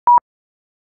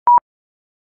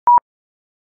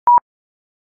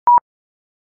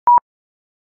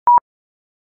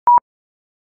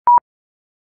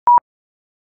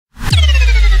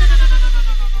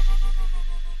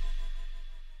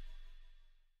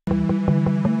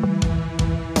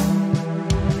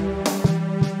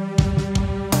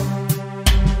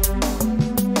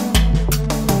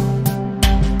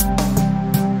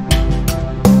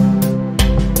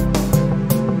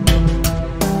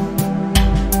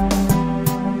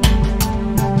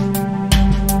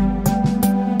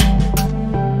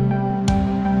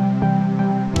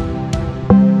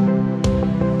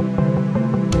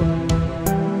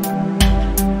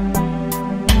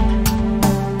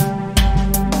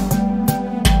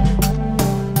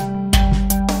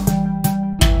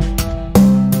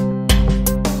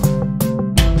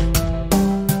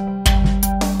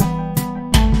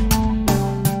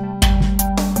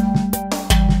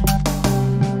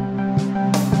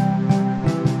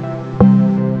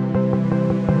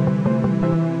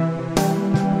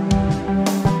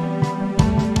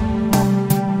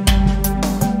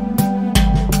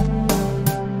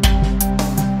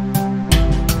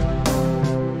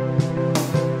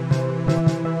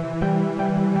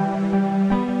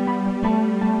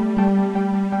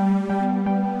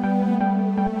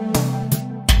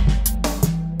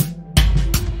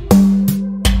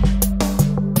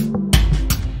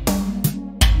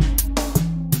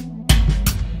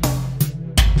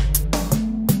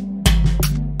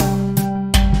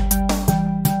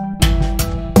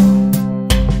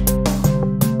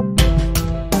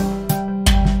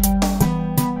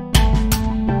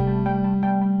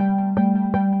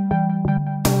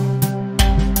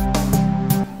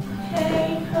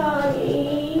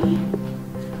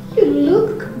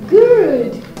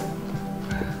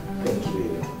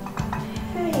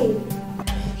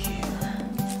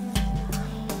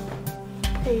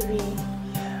baby.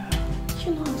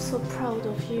 You know I'm so proud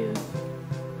of you.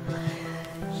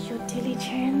 Your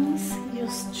diligence, your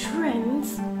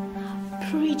strength,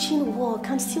 preaching work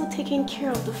and still taking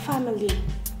care of the family.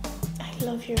 I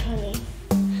love you, honey.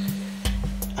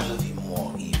 I love you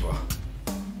more, Eva.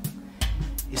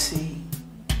 You see,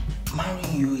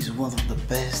 marrying you is one of the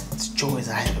best choices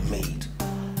I ever made.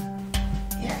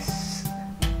 Yes.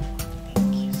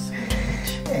 Thank you so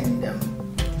much. And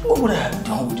what would I have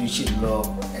done without your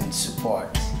love and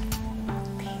support?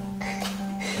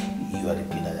 You are the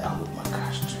pillar that hold my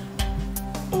cash to.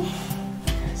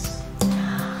 Yes.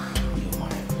 You're my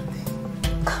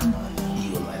everything. Come on.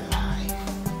 You're my life.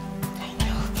 I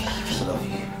know, baby. I love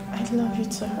you. I love you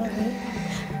too, honey.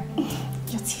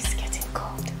 Your tea's getting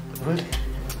cold. Really?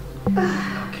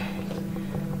 Okay.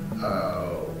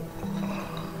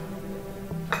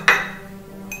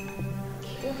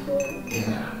 Careful.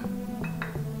 Yeah.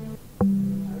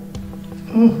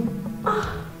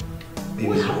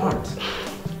 Baby's hot.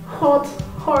 Hot,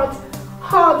 hot,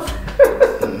 hot.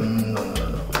 No.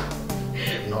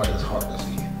 Not as hot as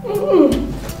you. You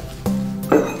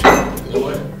know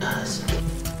what? Not as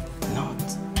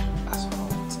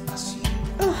hot as you.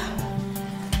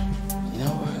 You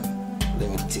know what? Let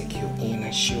me take you in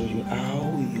and show you how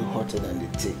you're hotter than the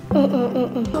tea.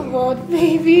 Come on,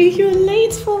 baby. You're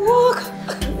late for work.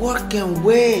 Work can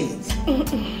wait.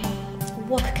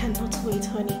 Work cannot wait,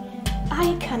 honey.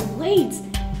 I can wait.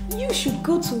 You should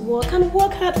go to work and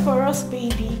work hard for us,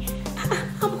 baby.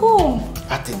 I'm home.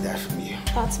 I'll take that from you.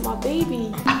 That's my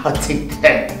baby. I'll take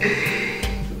that.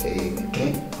 Baby,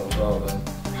 okay? No problem.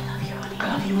 I love you, honey. I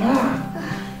love you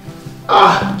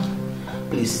more.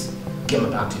 Please, get me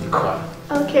back to the car.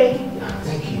 Okay. Yeah,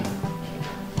 thank you.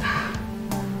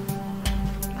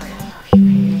 I love you,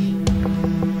 baby.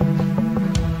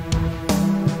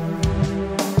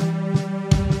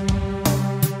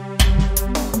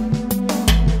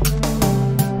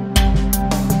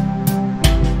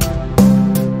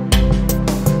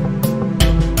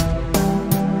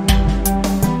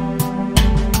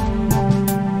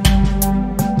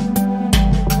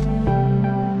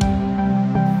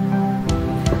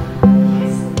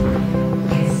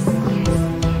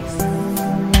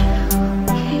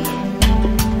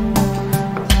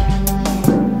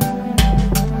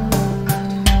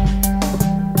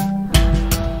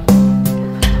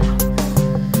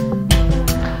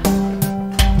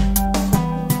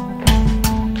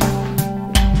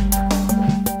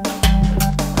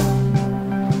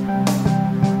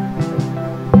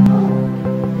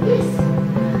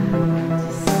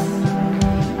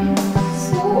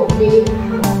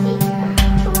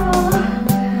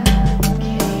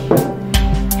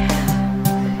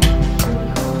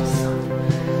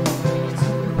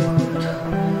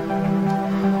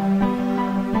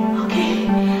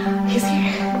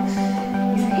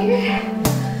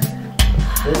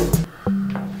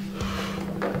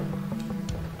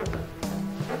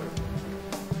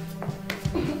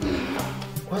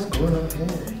 What's going on here?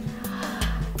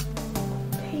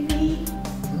 Baby,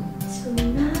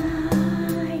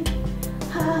 tonight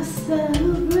I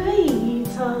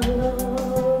celebrate our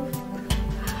love.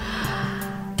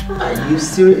 Are you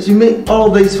serious? You make all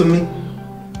this for me?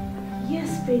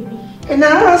 Yes, baby. And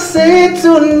I say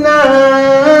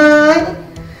tonight,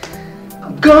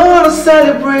 I'm gonna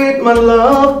celebrate my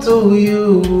love to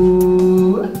you.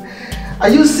 Are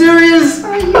you serious?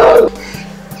 Are you?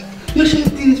 You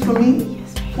should did it for me.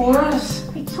 Yes, baby. For us.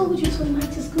 I told you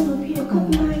tonight is gonna be a good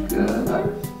night.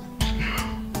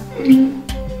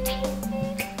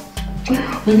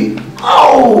 Baby,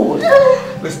 oh!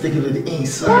 Let's take it to the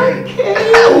inside.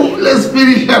 Okay. Let's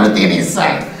finish everything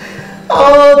inside.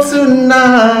 Oh,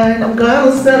 tonight I'm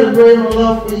gonna celebrate my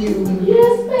love for you.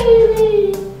 Yes, baby.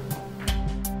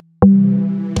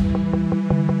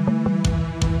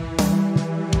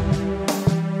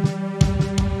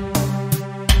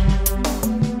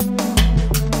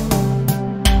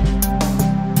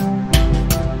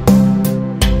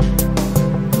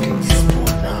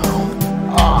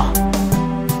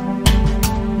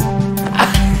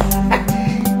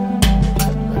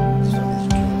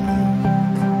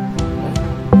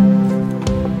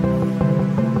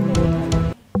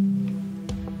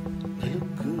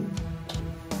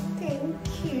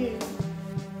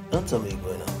 Don't tell me you're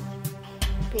going out.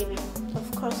 Baby,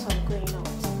 of course I'm going out.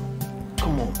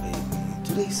 Come on, baby.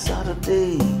 Today's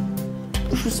Saturday.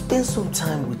 You should spend some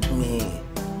time with me.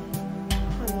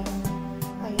 Honey,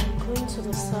 I am going to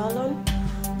the salon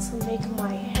to make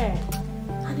my hair.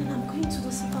 And then I'm going to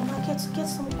the supermarket to get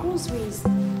some groceries.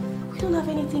 We don't have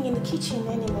anything in the kitchen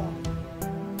anymore.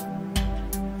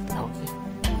 Okay.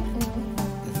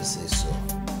 If you say so.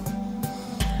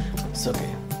 It's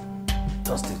okay.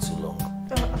 Don't stay too long.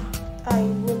 I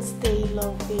won't stay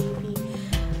long, baby.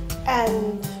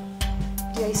 And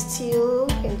there is still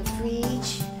in the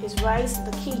fridge, there's rice in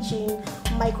the kitchen,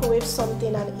 microwave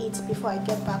something and eat before I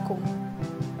get back home.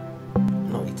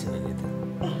 Not eating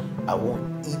anything. I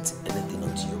won't eat anything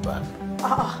until you're back.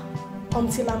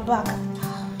 Until I'm back.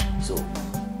 So,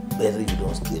 better you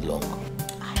don't stay long.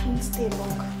 I won't stay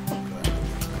long.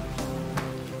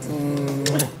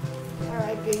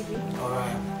 Alright, baby.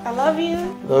 Alright. I love you.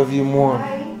 Love you more.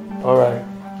 Bye. Alright.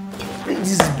 Bring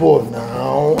this ball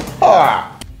now. Ah!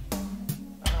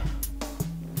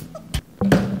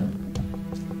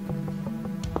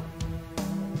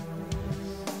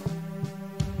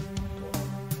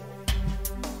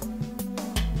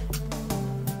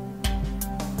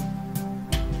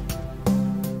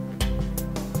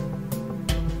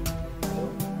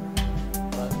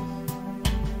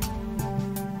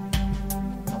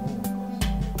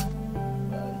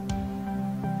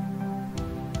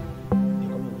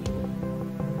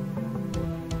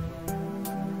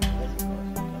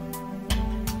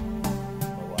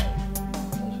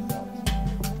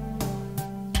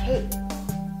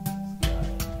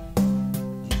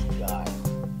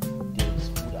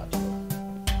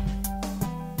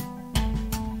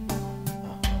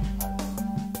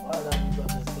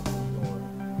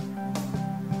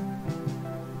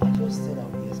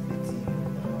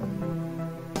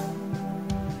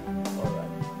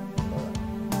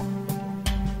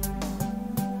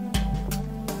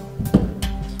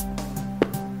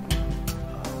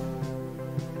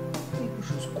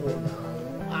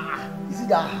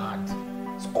 That hard.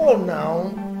 Score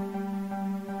now.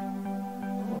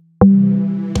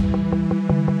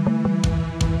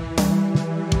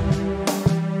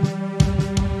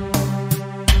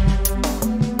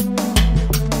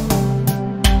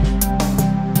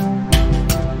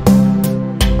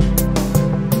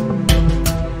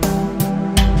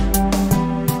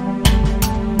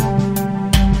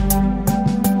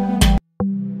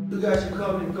 You guys should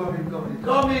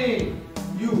come in.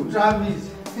 You, Travis.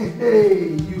 Hey,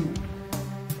 you.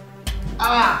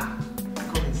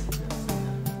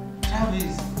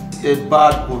 Travis. A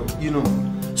bad boy, you know.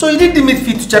 So you didn't deem it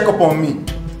fit to check up on me.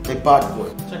 A bad boy.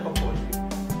 Check up on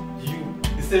you. You,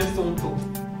 the same stone toe.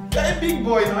 You're a big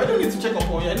boy now. I don't need to check up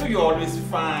on you. I know you're always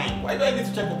fine. Why do I need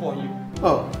to check up on you?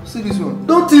 Oh, see this one.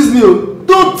 Don't tease me.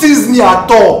 Don't tease me at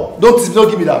all. Don't tease me. Don't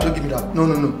give me that. Don't give me that. No.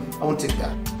 I won't take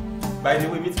that. By the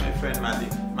way, meet my friend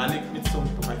Malik. Malik, meet some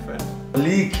to my friend.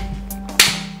 Malik.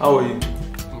 How are you?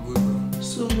 I'm good, bro.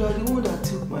 So you are the one that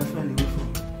took my friend away from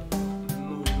me?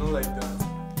 No, it's not like that.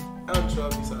 I and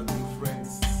Travis have been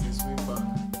friends since way back.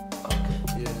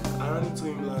 Okay. Yeah, I ran into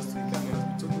him last week and he has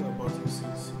been talking about you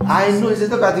since. I know. He said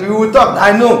talk at him. We will talk.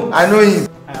 I know him.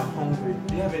 I am hungry.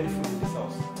 Do you have any food in this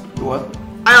house? What?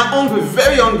 I am hungry,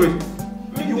 very hungry.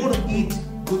 If you want to eat,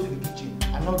 go to the kitchen.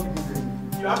 I'm not giving you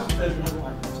anything. You have to tell me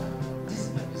what This is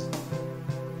my business.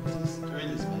 This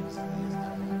really is my business.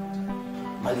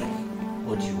 Malik,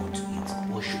 what do you want to eat?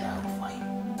 What should I have for you?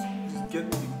 Just get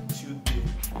the chilled beer.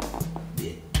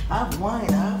 Beer. Have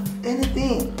wine, have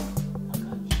anything.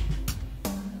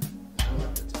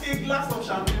 A glass of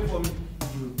champagne for me.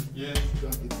 You. Yes. Go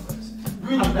and get the glass.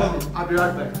 Bring it down. I'll be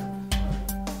right back.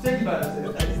 Take it by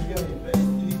yourself. This guy, very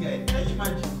silly guy. Can you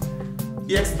imagine?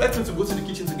 He expects me to go to the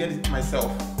kitchen to get it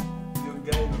myself. You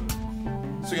guy.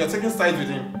 So you're taking sides with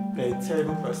him. You're a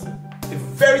terrible person. A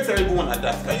very terrible one at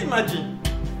that. Can you imagine?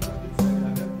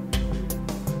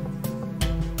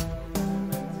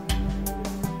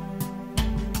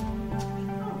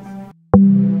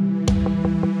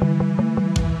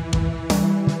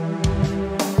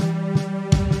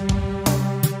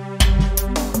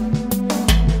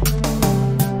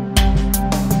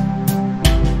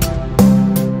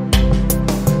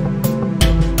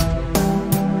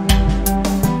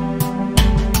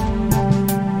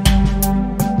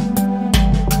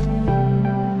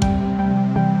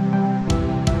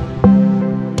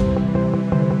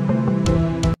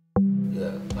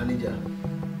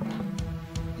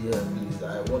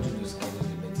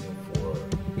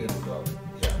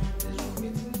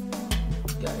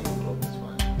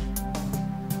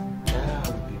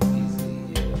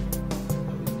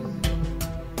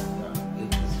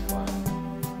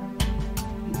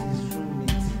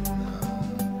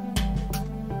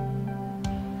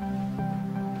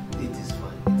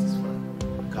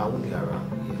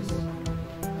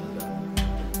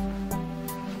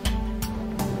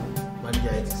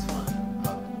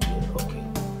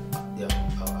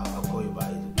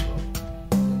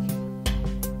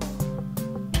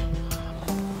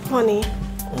 Honey,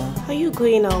 are you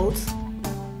going out?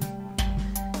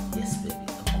 Yes, baby,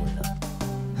 I'm going out.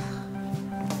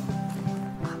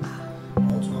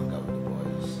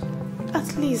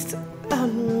 At least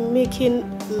I'm making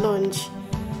lunch.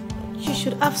 You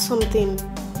should have something.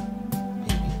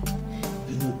 Baby,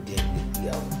 you know definitely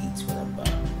I will eat when I'm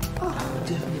back. I will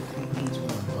definitely eat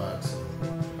when I'm back, so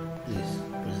please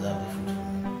preserve the food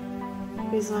for me.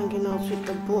 He's hanging out with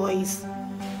the boys.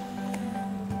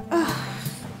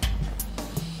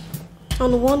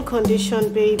 On one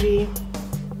condition, baby.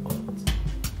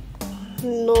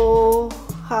 No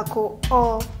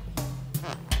alcohol.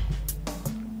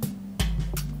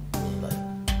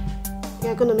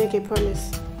 You're gonna make a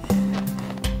promise.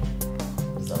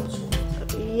 Is that what you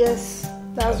want? Yes,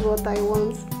 that's what I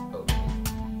want. Okay.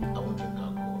 I won't drink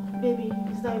alcohol. Baby,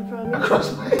 is that a promise?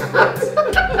 Across my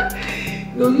heart.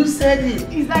 No, you said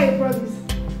it. Is that a promise?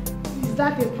 Is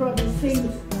that a promise? Say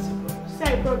it. Say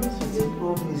I promise you. It's a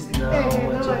promise now. No, I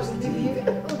I just believe did.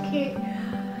 you. Okay.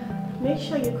 Make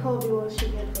sure you call me once you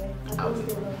get there. I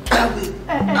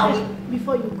will.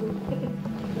 Before you go.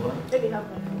 What? Let me have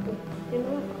my phone. You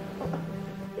know?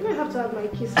 You don't have to have my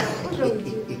kiss now. What's wrong with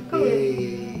you? Come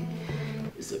here.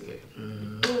 It's okay.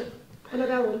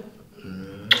 Another one.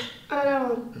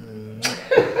 Another one.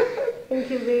 Thank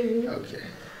you, baby. Okay.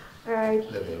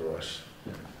 Alright. Let me rush.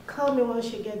 Call me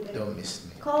once you get there. Don't miss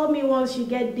me. Call me once you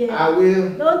get there. I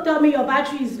will. Don't tell me your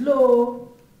battery is low.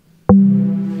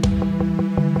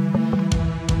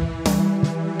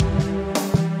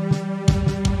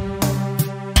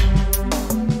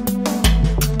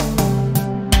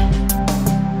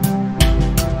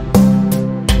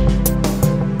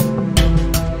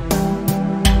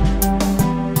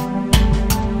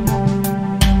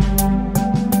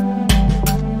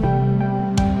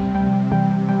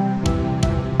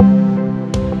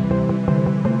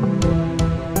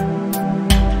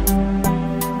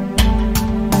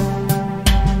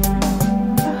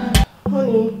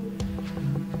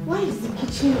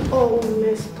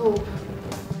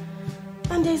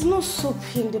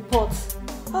 In the pot.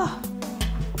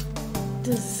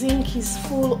 The zinc is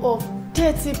full of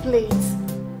dirty plates.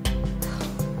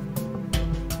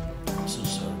 I'm so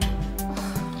sorry.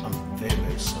 I'm very,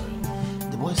 very sorry.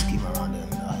 The boys came around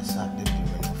and I sat there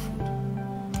giving them food.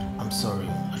 I'm sorry.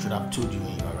 I should have told you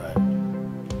when you arrived.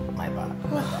 My bad.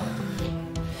 My bad.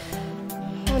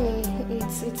 Honey,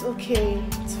 it's okay.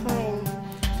 It's fine.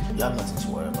 You have nothing to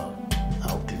worry about.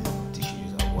 I'll clean up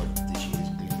dishes. I'll wash dishes,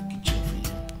 clean the kitchen for you.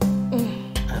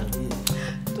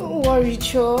 Don't worry,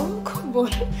 Joe. Come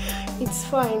on. It's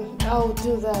fine. I'll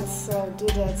do that. I'll do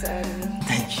that.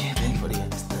 Thank you. Thank you for the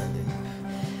understanding.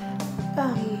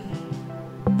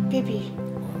 Baby.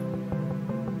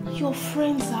 Your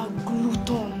friends are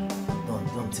glutton.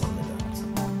 Don't tell me that.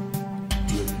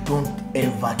 Don't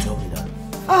ever tell me that.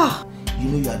 You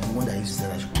know you are the one that used to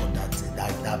say I should call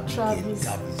that Travis.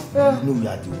 You know you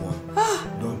are the one.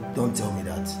 Don't tell me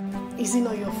that. Is he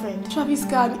not your friend? Travis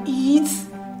can eat.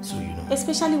 So you know.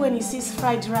 Especially when he sees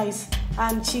fried rice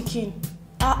and chicken.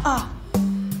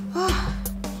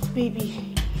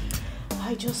 Baby,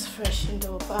 I just freshened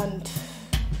up and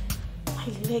my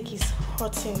leg is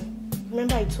hurting.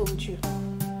 Remember I told you,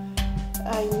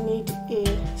 I need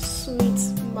a sweet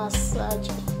massage.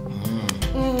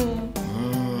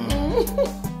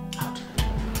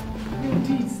 You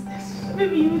do it.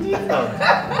 Baby, you do it.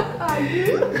 Are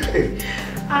you?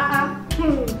 I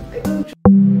don't.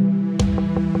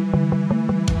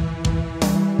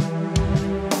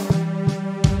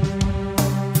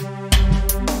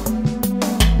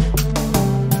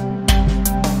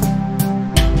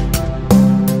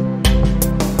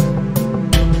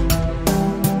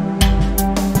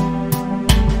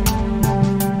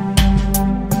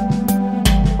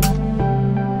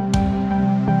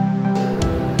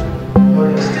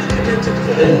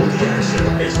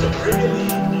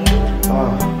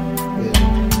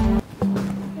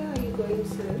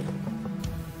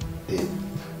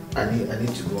 I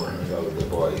need to go and hang out with the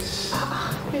boys.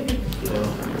 Baby, you know.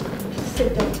 Sit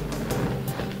down.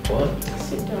 What?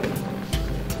 Sit down.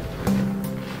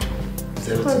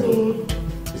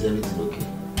 Is everything okay?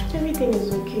 Everything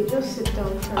is okay. Just sit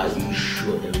down first. Are you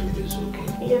sure everything is okay?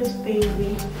 Yes,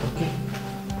 baby. Okay.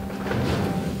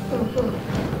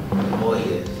 Oh,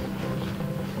 yes.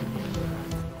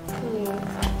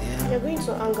 Yeah. You're going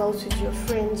to hang out with your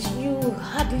friends. You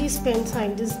hardly spend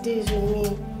time these days with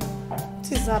me.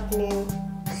 What is happening?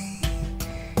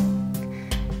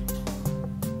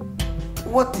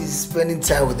 What is spending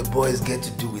time with the boys get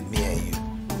to do with me and you?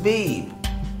 Babe,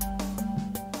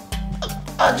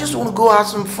 I just want to go have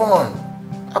some fun.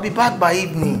 I'll be back by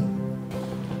evening.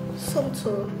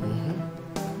 Somto,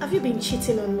 have you been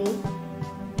cheating on me?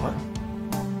 What?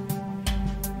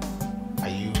 Are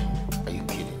you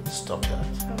kidding? Stop that.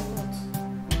 I'm not.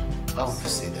 Why would you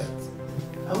say that?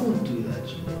 I won't do that,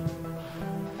 you know.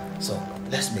 So,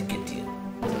 let's make a deal.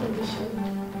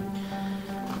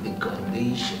 The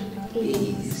condition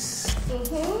is...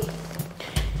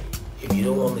 If you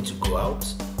don't want me to go out,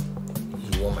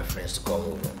 you want my friends to come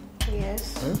over.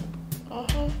 Yes.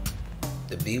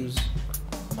 The bills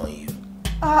on you.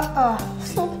 And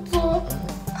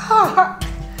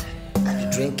the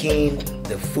drinking,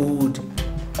 the food,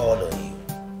 all on you.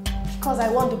 Because I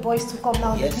want the boys to come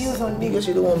now, Yes, the bills on me. because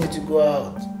you don't want me to go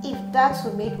out. If that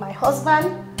will make my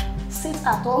husband sit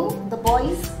at home, the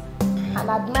boys, and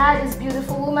admire this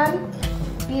beautiful woman,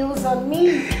 bills on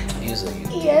me. Bills on you.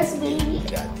 Yes, baby. You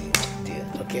got the deal,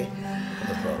 okay?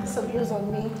 No problem. So bills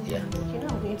on me. Yeah. You know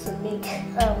I'm going to make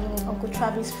Uncle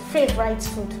Travis' favorite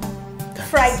food.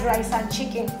 Fried rice and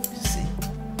chicken.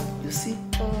 You see?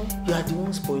 You are the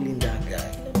one spoiling that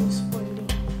guy. Let me spoil him.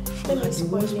 You are the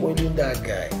one spoiling that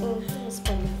guy. Let me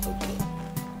spoil him. Okay.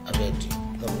 I bet you.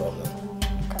 No problem.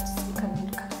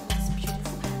 Look at this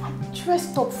beautiful. I'm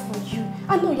dressed up for you.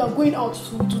 I know you're going out to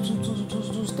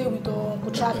stay with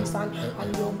Uncle Travis and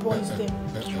your boys there.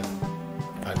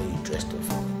 I know you dressed up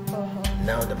for me.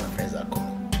 Now that my friends are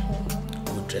coming,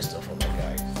 who dressed up for my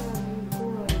guys?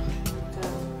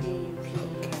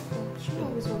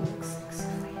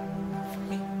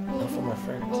 Not for my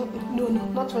friends. No,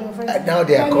 not for your friends. Now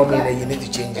they are coming and you need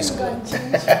to change this code.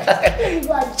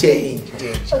 Change.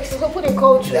 Okay, so put a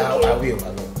coach. Now I will. I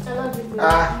love you.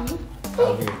 I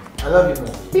will. I love you,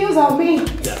 man. Bills on me.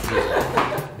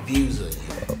 Yeah, views on you.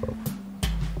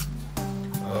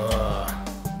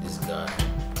 This guy.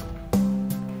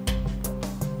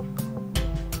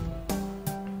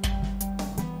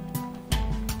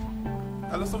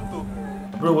 Hello, Somto.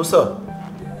 Bro, what's up?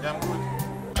 Yeah, I'm good.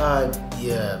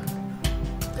 Yeah.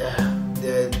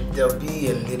 There'll be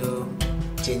a little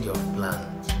change of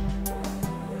plans.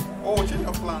 Oh, change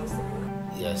of plans.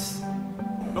 Yes.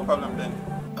 No problem then.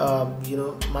 You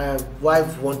know, my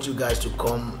wife wants you guys to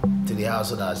come to the house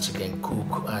so that she can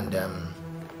cook and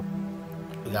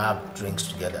we can have drinks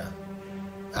together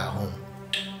at home.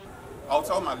 I'll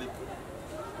tell Malik.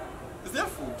 Is there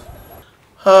food?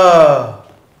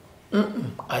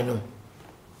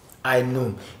 I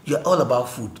know. You're all about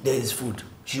food. There is food.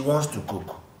 She wants to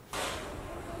cook.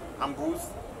 I'm Bruce.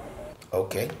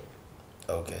 Okay,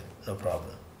 no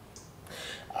problem.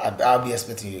 I'll be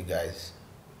expecting you guys.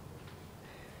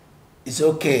 It's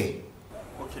okay.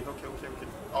 Okay.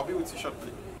 I'll be with you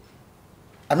shortly.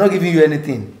 I'm not giving you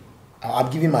anything. I'm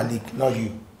giving Malik, not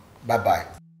you. Bye-bye.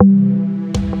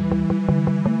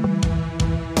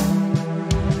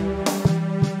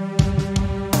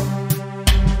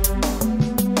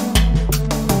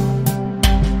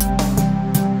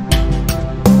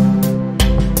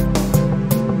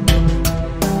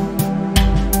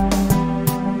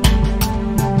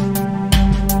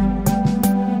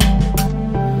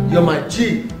 You're my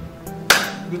G.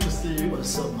 Good to see you.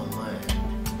 What's up, my man?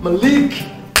 Malik!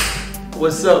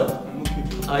 What's up? I'm okay,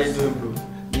 bro. How you doing, bro?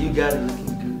 You guys are looking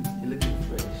good. You're looking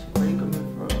fresh. Where are you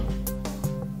coming from?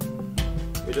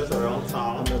 We're just around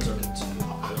town. I'm not talking to you.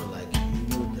 I don't like you. You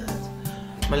know that.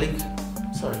 Malik,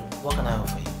 sorry. What can I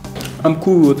offer you? I'm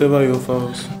cool with whatever you offer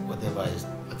us. Whatever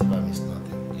means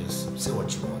nothing. Just say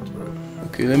what you want, bro.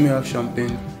 Okay, let me have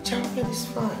champagne. Champagne is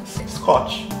fine.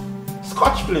 Scotch.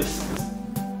 Scotch, please.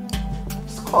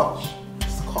 Scotch.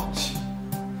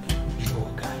 You know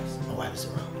what, guys? My wife is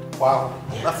around. Wow,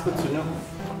 that's good to know.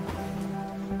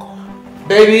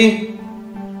 Baby,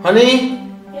 honey,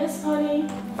 Yes, honey.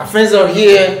 my friends are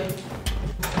here.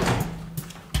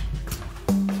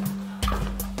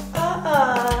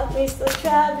 Mr.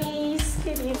 Travis,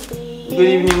 good evening. Good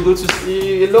evening, good to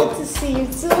see you. Good Look. to see you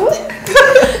too.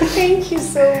 Thank you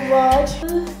so much.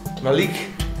 Malik,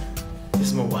 this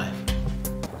is my wife.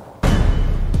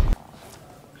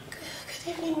 Good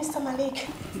evening, Mr. Malik.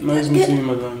 Nice meeting you,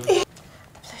 madam. The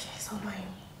pleasure is all mine.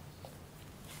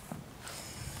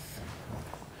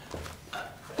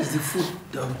 Is the food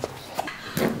done?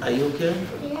 Are you okay?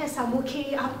 Yes, I'm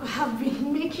okay. I have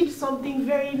been making something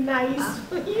very nice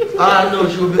for you. No,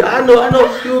 she will be. I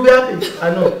know. She will be happy. I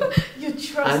know. You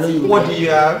trust I know you. me. What do you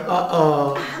have?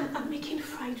 I'm making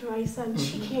fried rice and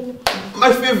chicken.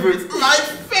 My favorite.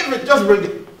 Just bring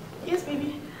it. Yes,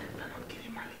 baby. I'm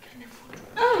getting Malik any food.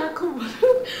 Come on.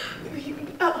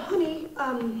 Honey,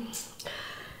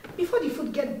 before the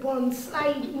food gets burnt,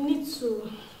 I need to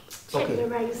check Okay. the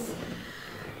rice.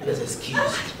 Yes, excuse.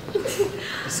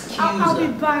 I'll be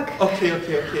back. Okay.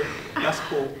 That's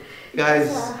cool.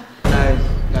 Guys.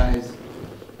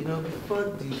 You know, before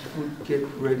the food get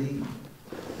ready,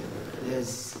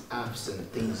 Let's have some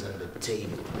things on the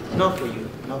table. not for you.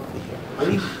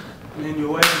 Malik, Man,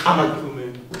 your wife is I'm a- beautiful,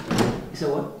 man. You said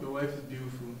what? Your wife is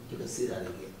beautiful. You can say that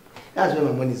again. That's where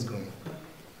my money is going.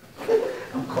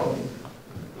 I'm coming.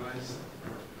 Nice.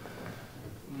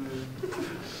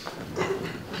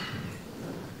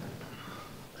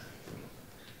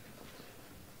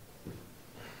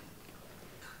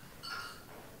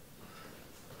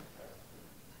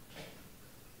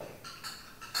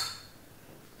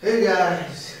 Hey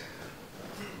guys.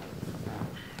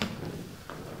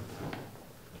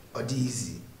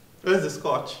 Easy. Where's the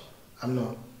scotch? I'm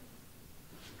not.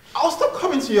 I'll stop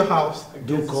coming to your house.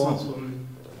 Don't come.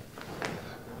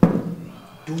 I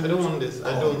don't want this.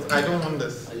 I don't want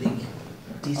this. Malik,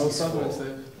 this I'll is stop for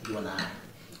myself. you and I.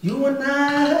 You and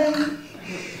I.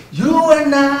 You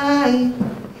and I.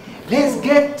 Let's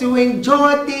get to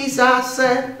enjoy this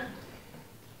ourselves.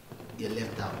 You're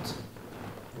left out.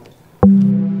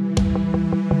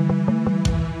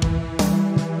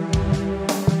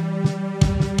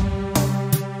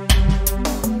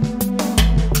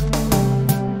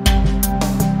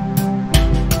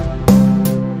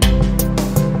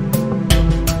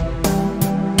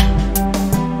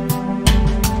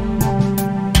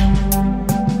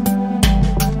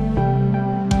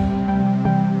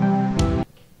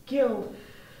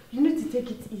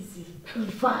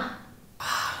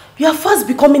 You are fast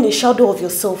becoming a shadow of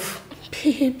yourself.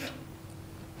 Babe,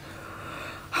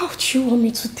 how do you want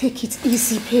me to take it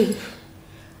easy, babe?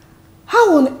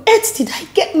 How on earth did I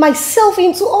get myself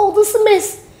into all this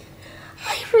mess?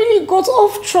 I really got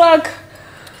off track.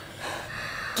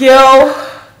 Girl,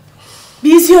 be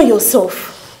easy on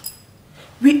yourself.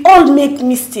 We all make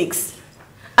mistakes.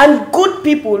 And good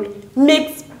people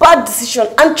make bad decisions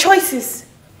and choices.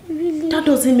 Really? That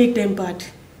doesn't make them bad.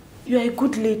 You are a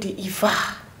good lady, Eva.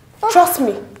 Trust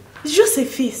me. It's just a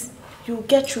phase. You'll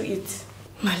get through it.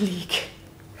 Malik,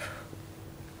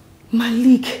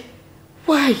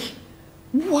 why?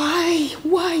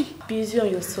 Why? Be easy on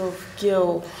yourself,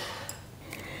 girl.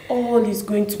 All is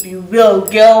going to be well,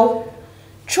 girl.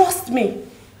 Trust me.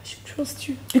 I should trust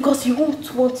you. Because you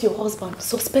won't want your husband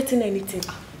suspecting anything.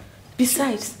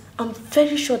 Besides, I'm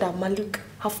very sure that Malik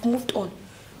have moved on.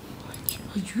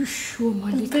 Are you sure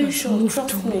Malik very has sure. moved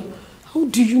Trust on? me. How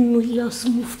do you know he has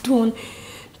moved on?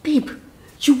 Babe,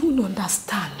 you won't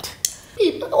understand.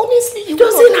 Babe, honestly, He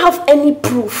doesn't have any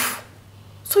proof.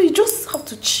 So you just have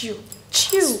to chill.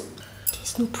 Chill.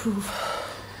 There's no proof.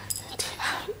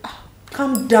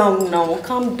 Calm down now.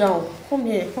 Calm down. Come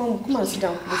here. Come and sit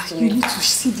down. Close to You me. need to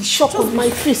see the shock on my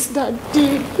face that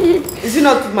day, babe. Is it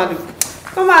not Malik?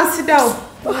 Come and sit down.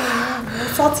 We'll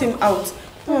sort him out.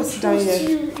 Come and sit down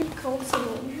here.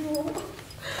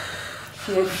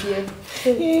 Fear.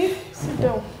 Hey, sit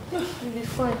down. You'll be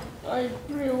fine. I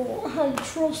pray, I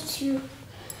trust you.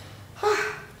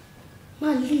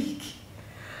 Malik.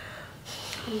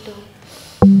 Calm down.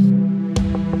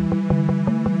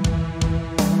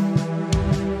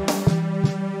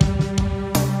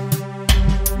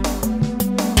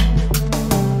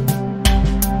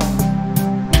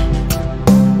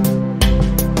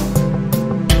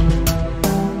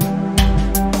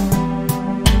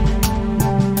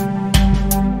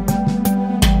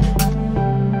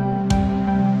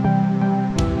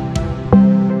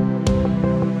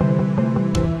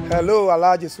 Hello,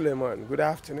 Alhaji Suleiman. Good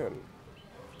afternoon.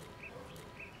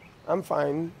 I'm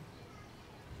fine.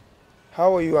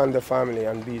 How are you and the family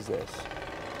and business?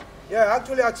 Yeah, I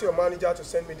actually asked your manager to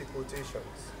send me the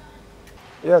quotations.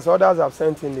 Yes, others have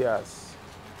sent in theirs.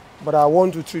 But I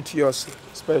want to treat yours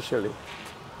specially.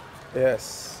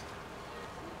 Yes.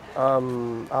 I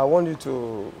want you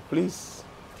to, please.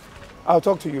 I'll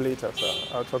talk to you later, sir.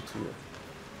 I'll talk to you.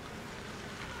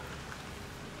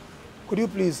 Could you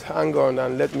please hang on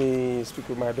and let me speak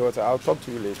with my daughter? I'll talk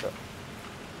to you later.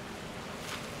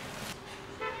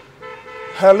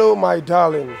 Hello, my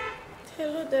darling.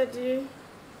 Hello, Daddy.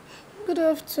 Good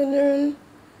afternoon.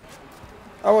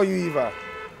 How are you, Eva?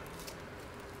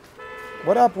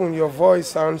 What happened? Your voice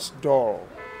sounds dull.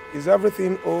 Is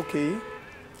everything okay?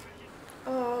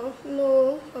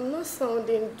 No, I'm not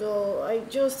sounding dull.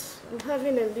 I'm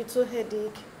having a little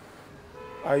headache.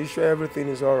 Are you sure everything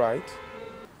is all right?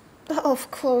 Of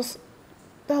course.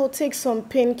 That'll take some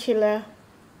painkiller.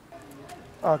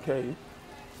 Okay.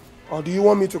 Or do you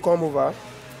want me to come over?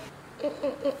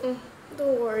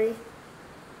 Don't worry.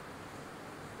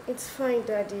 It's fine,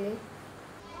 Daddy.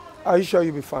 Are you sure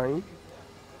you'll be fine?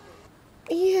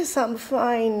 Yes, I'm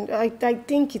fine. I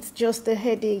think it's just a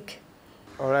headache.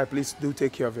 All right, please do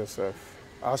take care of yourself.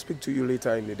 I'll speak to you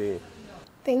later in the day.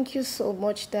 Thank you so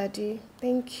much, Daddy.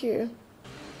 Thank you.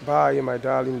 Bye, my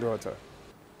darling daughter.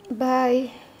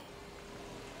 Bye.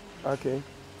 Okay.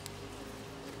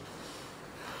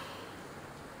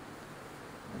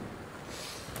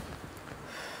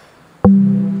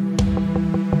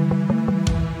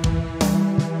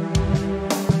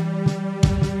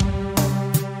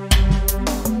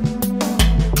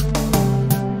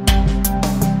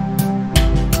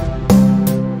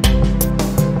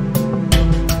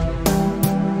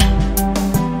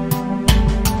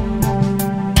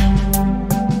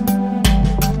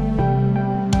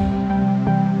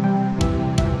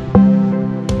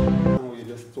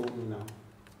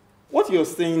 what you're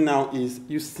saying now is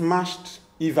you smashed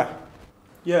Eva.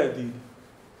 Yeah, I did.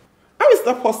 How is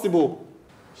that possible?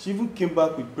 She even came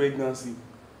back with pregnancy,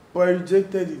 but I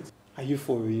rejected it. Are you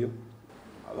for real?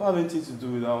 I don't have anything to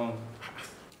do with that one.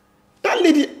 That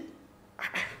lady,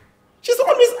 she's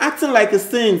always acting like a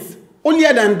saint,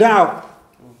 holier than thou.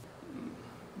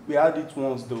 We had it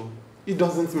once though. It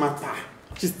doesn't matter.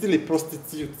 She's still a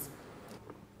prostitute.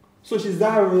 So she's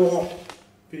that raw.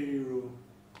 Very raw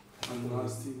and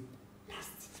nasty.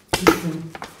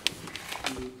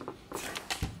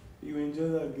 You enjoy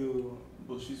that girl,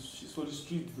 but she's for the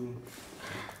street though.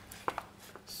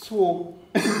 So,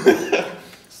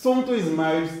 Somto is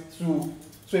married to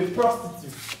a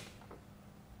prostitute.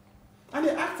 And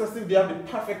they act as if they have the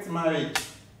perfect marriage.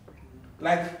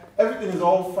 Like, everything is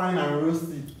all fine and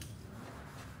rosy.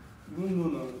 You don't know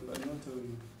now, I did not tell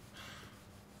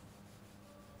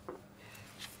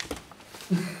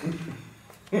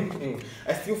you.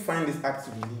 I still find this hard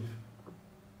to believe.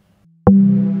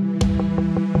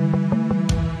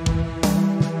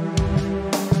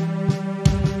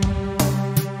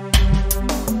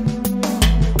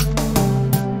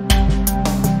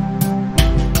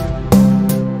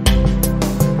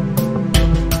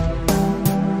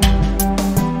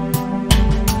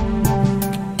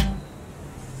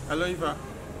 Hello, Eva.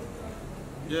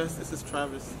 Yes, this is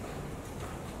Travis.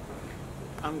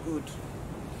 I'm good.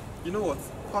 You know what?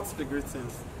 Cut the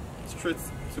greetings. Straight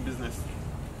to business.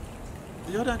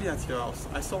 The other day at your house,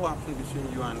 I saw what happened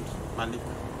between you and Malik.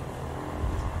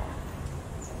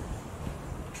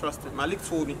 Trust me, Malik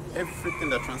told me everything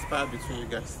that transpired between you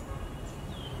guys.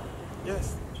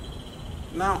 Yes.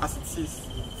 Now, as it is,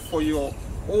 for your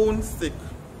own sake,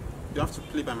 you have to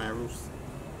play by my rules.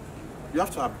 You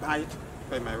have to abide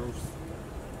by my rules.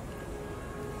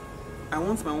 I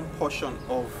want my own portion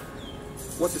of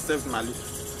what is served Malik.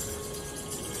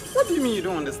 What do you mean you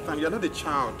don't understand? You're not a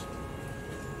child.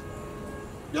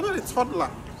 You're not a toddler.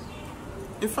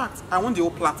 In fact, I want the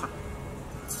whole platter.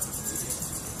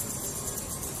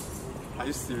 Are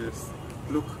you serious?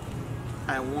 Look,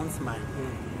 I want my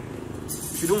own.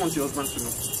 If you don't want your husband to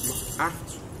know, you have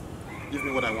to give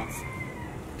me what I want.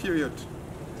 Period.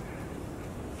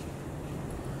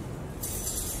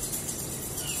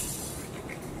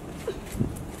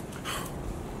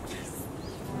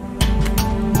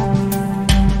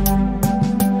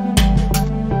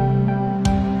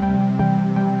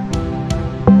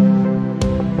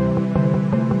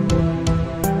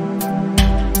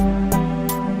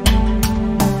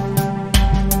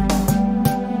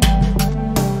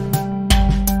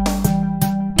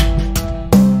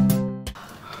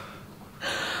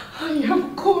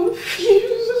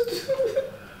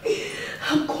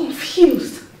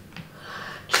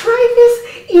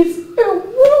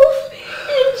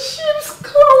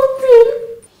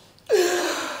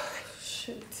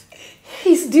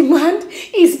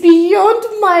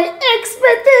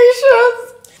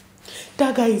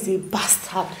 Is a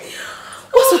bastard.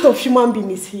 What sort of human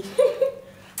being is he?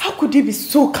 How could he be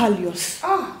so callous?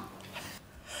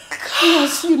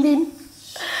 Callous, you mean?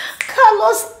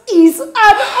 Callous is an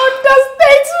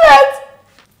understatement.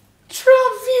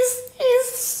 Travis is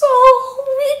so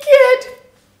wicked.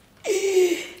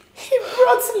 He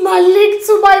brought Malik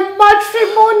to my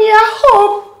matrimonial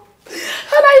home,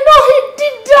 and I know he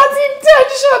did that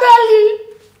intentionally.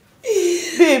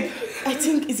 Babe, I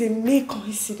think it's a mere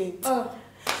coincidence.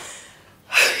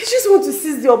 I just want to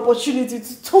seize the opportunity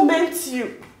to torment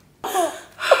you.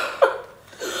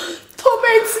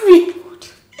 Torment me.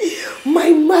 My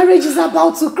marriage is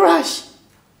about to crash.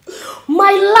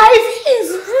 My life is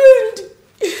ruined.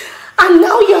 And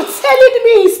now you're telling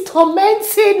me it's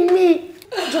tormenting me.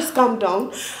 Just calm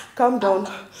down. Calm down.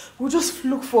 We'll just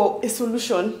look for a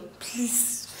solution.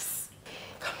 Please.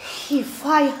 If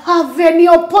I have any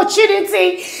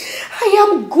opportunity, I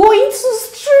am going to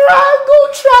strangle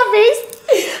Travis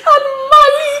and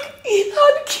Malik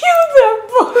and kill them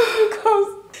both because...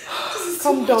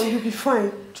 Calm down, you'll be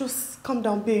fine. Just calm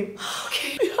down, babe.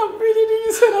 Okay. I'm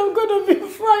really said I'm gonna be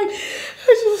fine.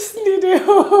 I just need a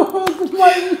hug.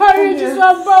 My marriage is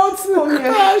about to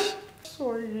crash.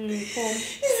 Sorry, come.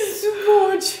 This is too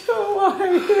much. Don't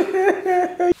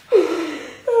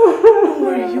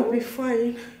worry, you'll be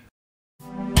fine.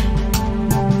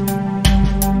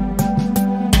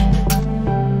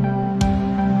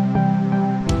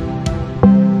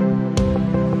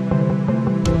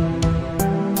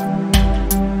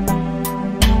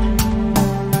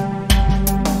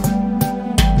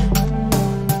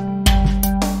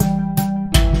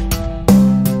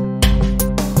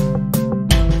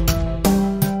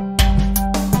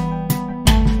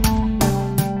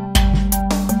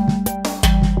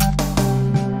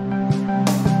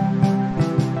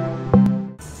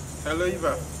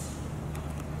 Eva,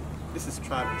 this is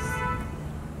Travis.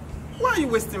 Why are you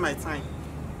wasting my time?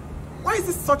 Why is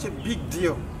this such a big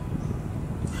deal?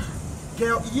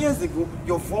 Girl, years ago,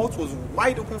 your vault was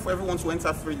wide open for everyone to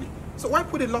enter freely. So why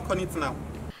put a lock on it now?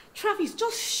 Travis,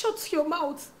 just shut your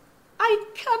mouth. I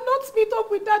cannot meet up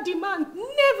with that demand.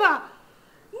 Never.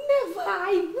 Never.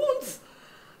 I won't.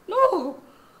 No.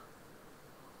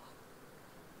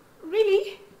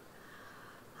 Really?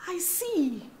 I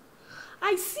see.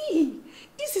 I see.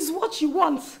 This is what you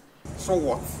want. So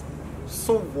what?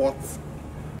 So what?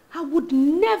 I would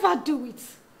never do it.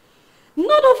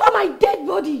 Not over my dead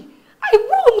body. I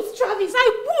won't, Travis.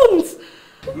 I won't.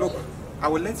 Look, I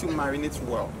will let you marinate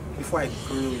well before I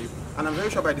grill you. And I'm very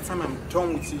sure by the time I'm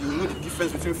done with you, you'll know the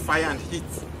difference between fire and heat.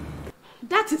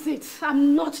 That is it.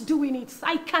 I'm not doing it.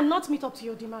 I cannot meet up to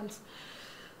your demands.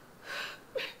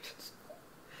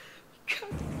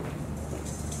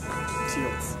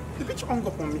 Idiot. The bitch hung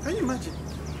up on me. Can you imagine?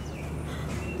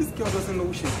 This girl doesn't know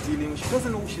who she's dealing with. She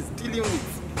doesn't know who she's dealing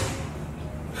with.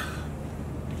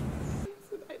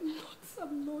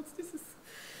 I'm not. This is...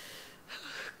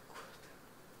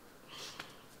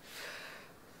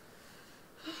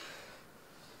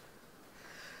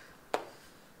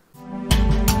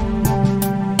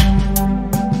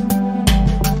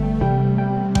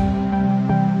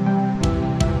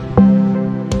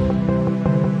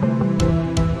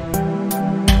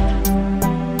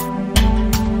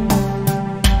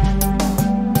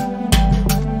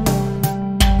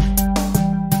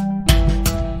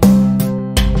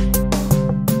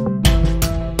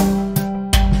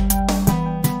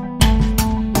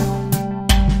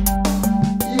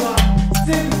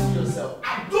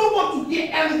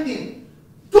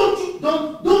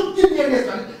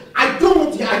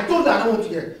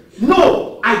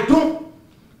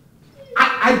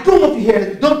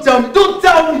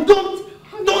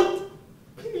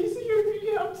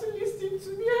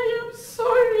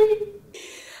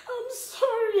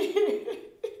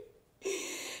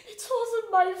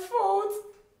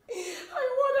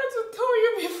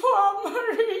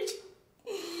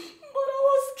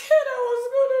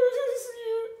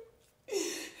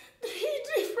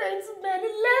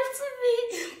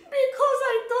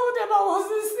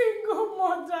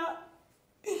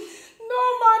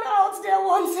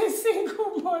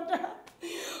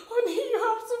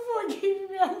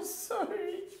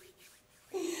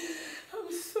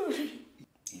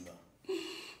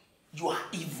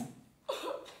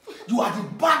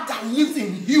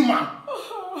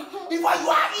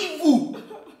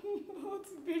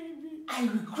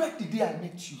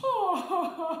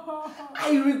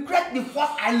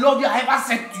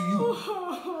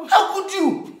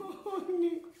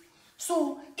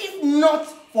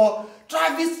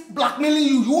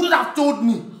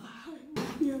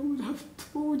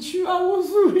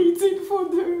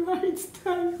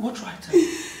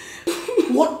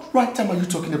 What time are you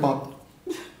talking about?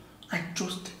 I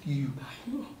trusted you.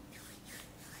 I know.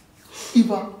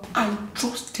 Eva, I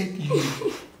trusted you.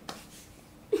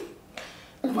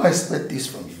 I never expect this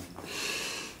from you.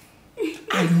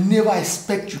 I never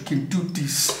expect you can do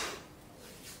this.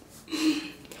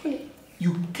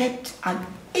 You kept an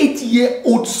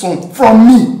 8-year-old son from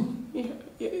me.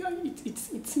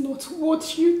 It's not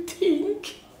what you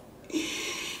think.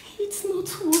 It's not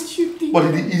what you think. But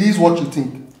it is what you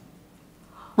think.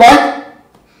 Right?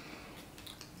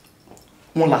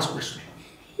 One last question.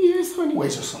 Yes, honey.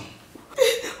 Where's your son?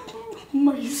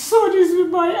 My son is with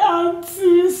my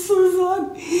auntie,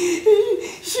 Susan.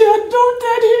 She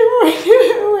adopted him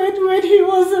when he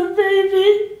was a baby.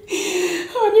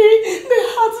 Honey, the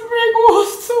heartbreak was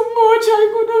too much. I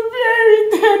couldn't bear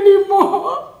it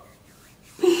anymore.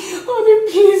 Honey,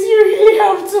 please, you really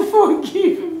have to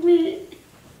forgive me.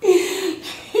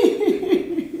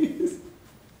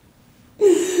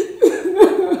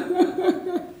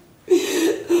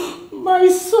 My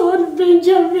son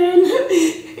Benjamin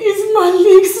is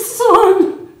Malik's son.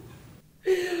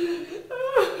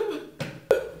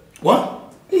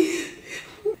 What?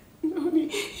 Honey,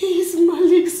 he's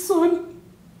Malik's son.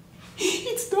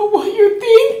 It's not what you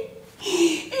think.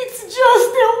 It's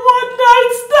just a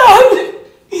one-night stand.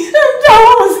 And that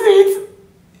was it.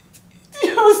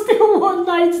 Just a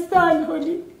one-night stand,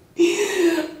 honey.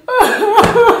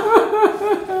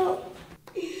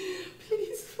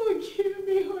 Please forgive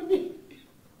me, honey.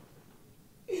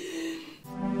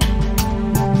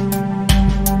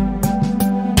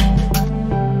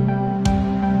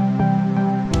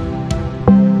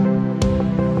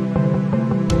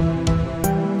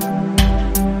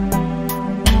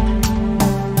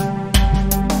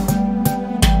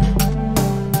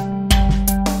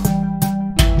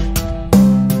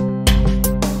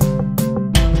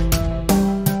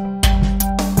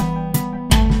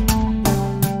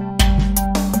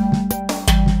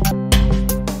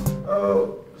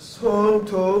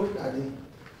 Sonto. Daddy.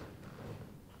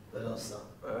 Hello, sir.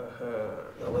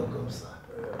 You're welcome, sir.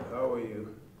 How are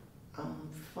you? I'm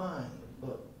fine,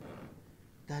 but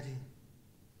Daddy,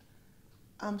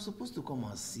 I'm supposed to come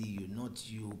and see you, not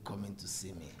you coming to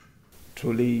see me.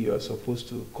 Truly, you are supposed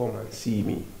to come and see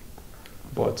me,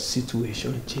 but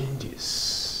situation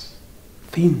changes.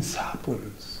 Things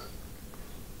happen.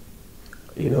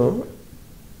 You know,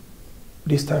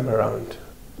 this time around,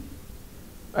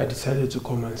 I decided to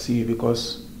come and see you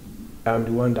because I'm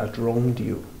the one that wronged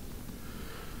you.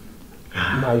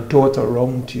 My daughter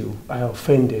wronged you. I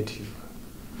offended you.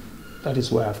 That is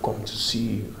why I've come to see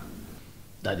you.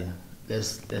 Daddy,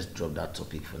 let's drop that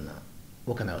topic for now.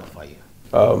 What can I offer you?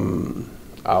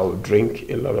 I'll drink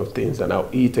a lot of things and I'll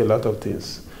eat a lot of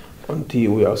things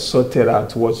until we have sorted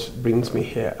out what brings me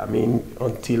here. I mean,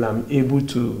 until I'm able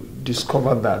to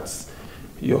discover that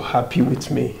you're happy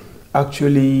with me.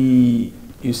 Actually,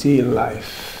 you see, in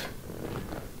life,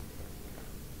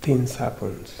 things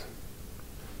happen.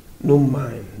 No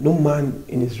man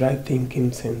in his right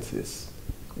thinking senses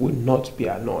will not be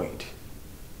annoyed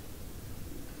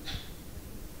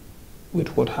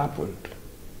with what happened.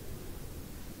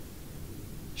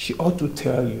 She ought to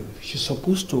tell you. She's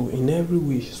supposed to, in every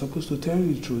way, she's supposed to tell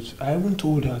you the truth. I haven't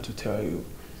told her to tell you.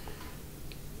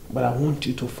 But I want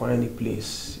you to find a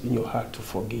place in your heart to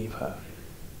forgive her.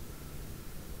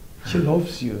 She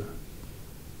loves you.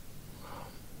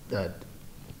 Dad,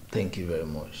 thank you very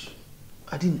much.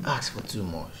 I didn't ask for too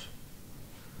much.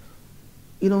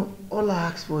 You know, all I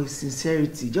ask for is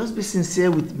sincerity. Just be sincere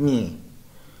with me.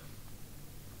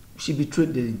 She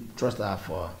betrayed the trust I have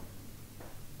for her.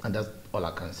 And that's all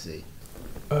I can say.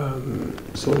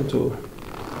 Sonto,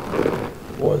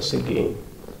 once again,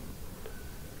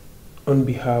 on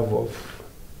behalf of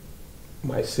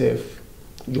myself,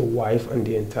 your wife, and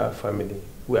the entire family,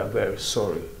 we are very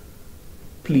sorry.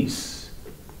 Please,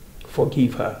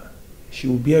 forgive her. She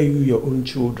will bear you your own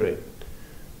children.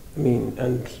 I mean,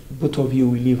 and both of you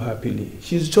will live happily.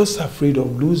 She's just afraid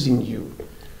of losing you.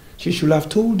 She should have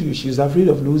told you she's afraid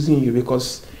of losing you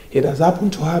because it has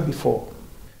happened to her before.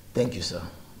 Thank you, sir.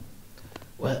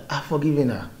 Well, I've forgiven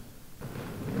her.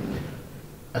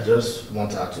 I just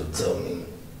want her to tell me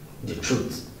the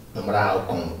truth, no matter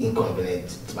how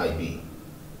inconvenient it might be.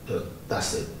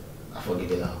 That's it. I've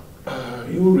forgiven her.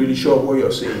 You're really sure of what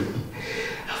you're saying?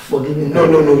 I've forgiven her.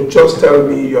 No. Just tell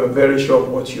me you're very sure of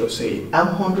what you're saying.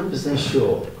 I'm 100%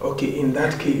 sure. Okay, in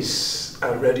that case,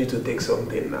 I'm ready to take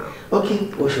something now. Okay,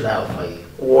 what should I offer you?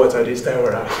 Water this time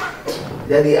around.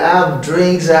 Daddy, I have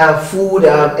drinks, I have food,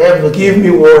 I have everything. Give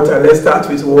me water. Let's start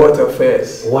with water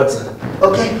first. Water.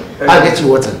 Okay, I'll get you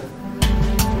water.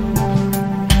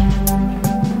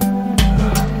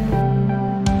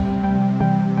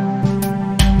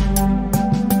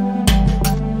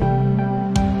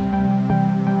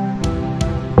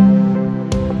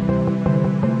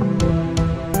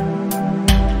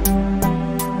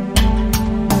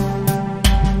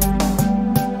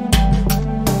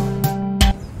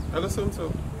 Hello,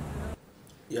 Sonto.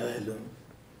 Yeah, hello.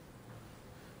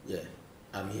 Yeah,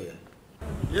 I'm here.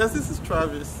 Yes, this is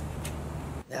Travis.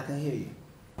 Yeah, I can hear you.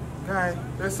 Guy,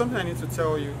 there's something I need to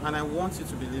tell you, and I want you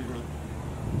to believe me.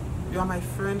 You are my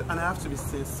friend, and I have to be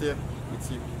sincere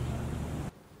with you.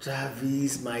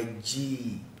 Travis, my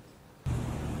G.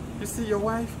 You see, your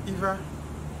wife, Eva,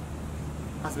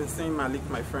 has been saying Malik,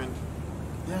 my friend.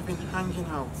 They have been hanging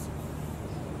out.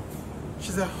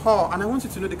 She's a whore, and I want you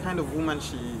to know the kind of woman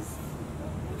she is.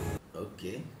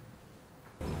 Okay.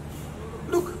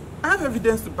 Look, I have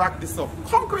evidence to back this up.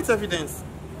 Concrete evidence.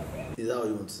 Is that what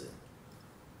you want to say?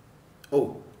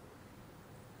 Oh.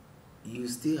 You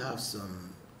still have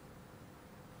some...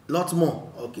 Lot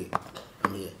more. Okay.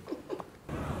 I'm here.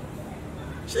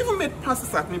 She even made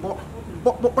passes at me,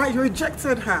 but you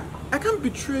rejected her. I can't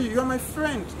betray you. You're my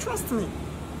friend. Trust me.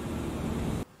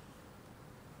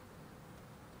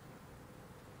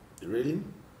 Really?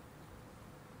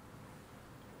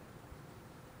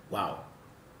 Wow.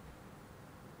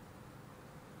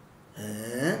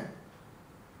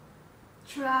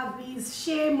 Travis,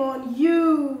 shame on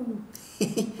you.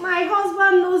 My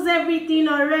husband knows everything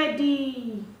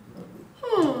already.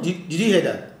 Did you hear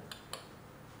that?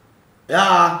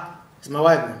 Yeah, it's my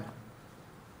wife, man.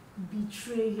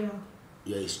 Betrayer.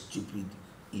 You're a stupid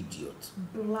idiot.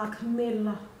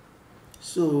 Blackmailer.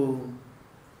 So,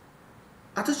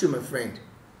 I thought you were my friend.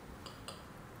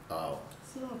 Oh.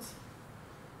 It's not.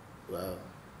 Well,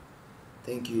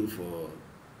 thank you for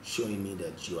showing me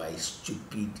that you are a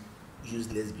stupid,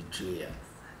 useless betrayer.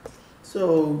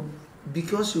 So,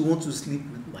 because you want to sleep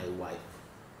with my wife,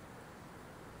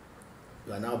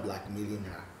 you are now blackmailing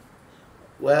her.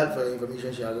 Well, for your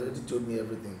information, she has already told me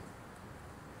everything.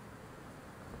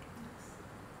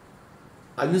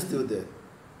 Are you still there?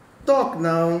 Talk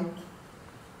now.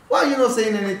 Why are you not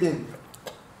saying anything?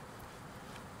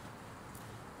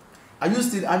 Are you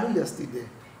still? I know you're still there.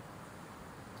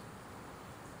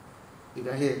 You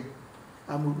can hear.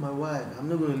 I'm with my wife. I'm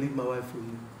not going to leave my wife for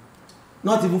you.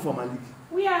 Not even for Malik.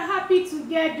 We are happy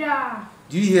together.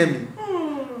 Do you hear me?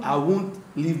 I won't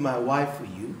leave my wife for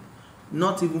you.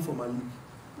 Not even for Malik.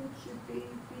 Thank you, baby.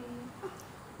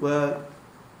 Well,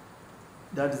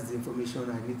 that is the information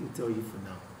I need to tell you for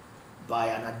now. Bye,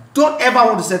 and I don't ever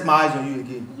want to set my eyes on you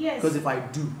again. Yes. Because if I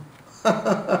do,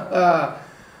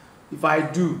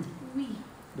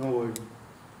 don't worry.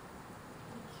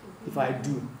 If I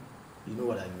do, you know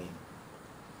what I mean.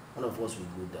 One of us will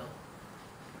go down.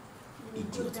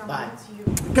 Idiot. Bye.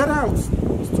 Get out,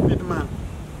 stupid man.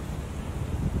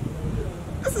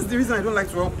 This is the reason I don't like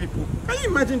to help people. Can you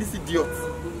imagine this idiot?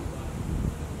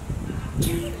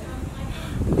 Idiot,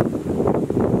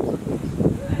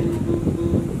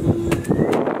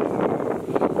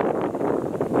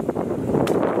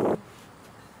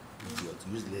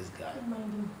 useless guy. Don't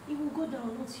mind him. He will go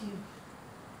down, not you.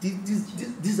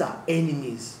 These are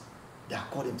enemies that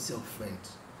call themselves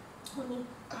friends. Honey.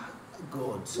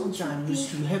 God, sometimes you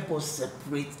should help us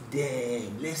separate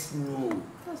them. Let's know.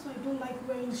 That's why I don't like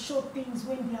wearing short things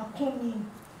when they are coming.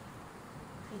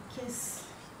 I guess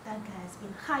that guy has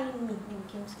been eyeing me when he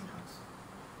came to the house.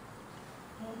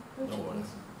 Don't you worry. think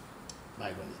so?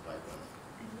 Bygone is bygone.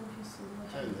 I love you so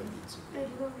much. I love you too. I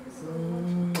love you so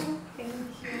much.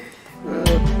 Thank you.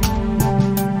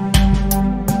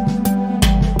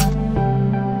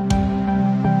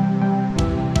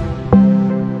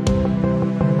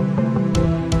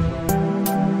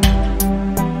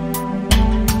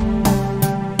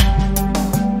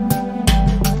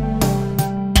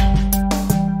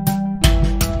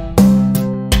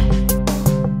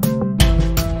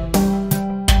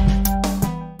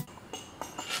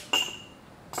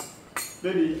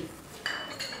 Baby,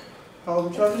 I'll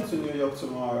be traveling to New York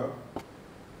tomorrow.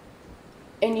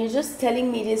 And you're just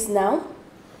telling me this now?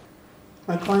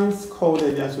 My clients called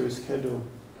earlier to reschedule.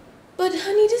 But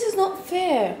honey, this is not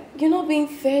fair. You're not being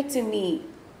fair to me.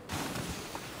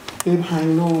 Babe, I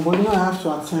know, but I have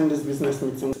to attend this business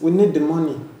meeting. We need the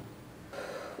money.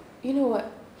 You know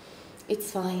what? It's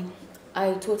fine.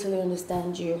 I totally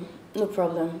understand you. No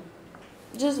problem.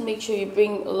 Just make sure you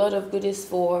bring a lot of goodies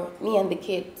for me and the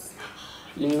kids.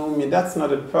 You know me, that's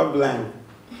not a problem.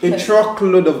 A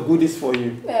truckload of goodies for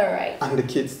you. Alright. And the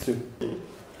kids too.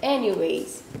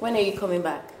 Anyways, when are you coming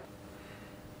back?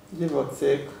 Give or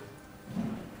take.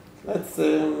 Let's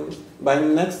say by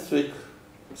next week,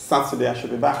 Saturday, I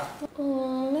should be back.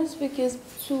 Next week is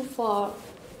too far.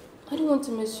 I don't want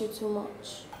to miss you too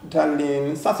much.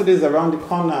 Darling, Saturday is around the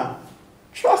corner.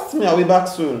 Trust me, I'll be back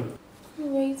soon.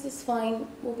 Wait, it's fine.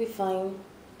 We'll be fine.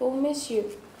 But we'll miss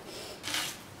you.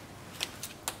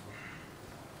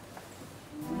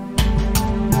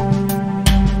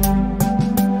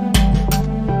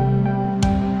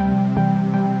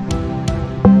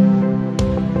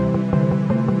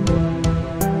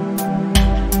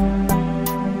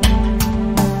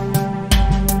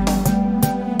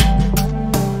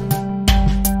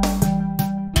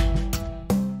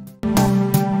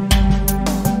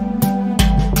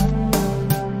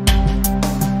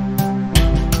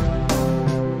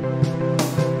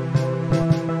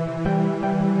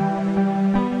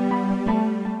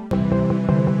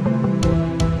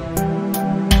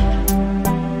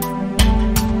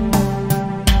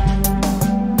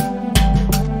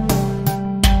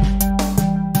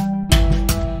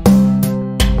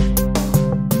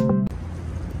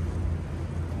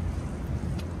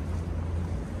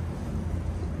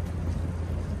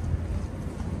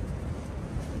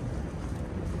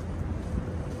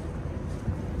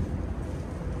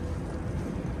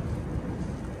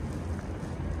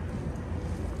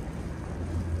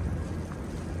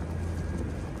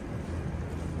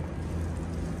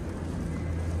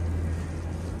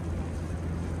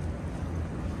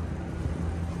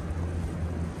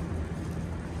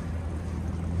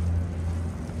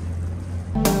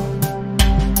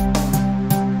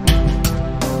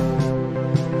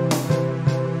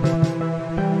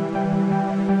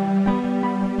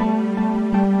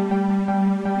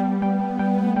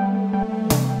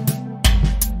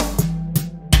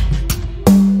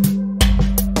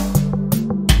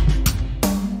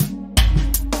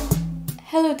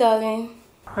 Hello, darling.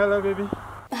 Hello, baby.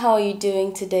 How are you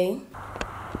doing today?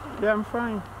 Yeah, I'm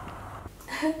fine.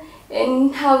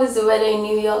 And how is the weather in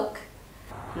New York?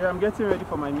 Yeah, I'm getting ready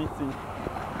for my meeting.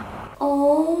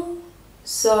 Oh,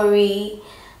 sorry.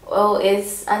 Well,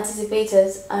 it's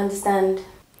anticipated, I understand.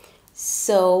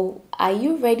 So, are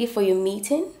you ready for your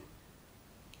meeting?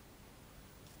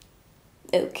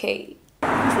 Okay.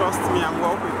 Trust me, I'm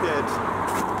well prepared.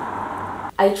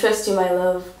 I trust you, my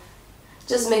love.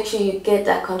 Just make sure you get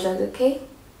that contract, okay?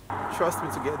 Trust me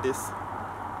to get this.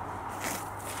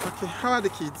 Okay, how are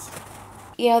the kids?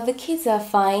 Yeah, the kids are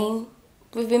fine.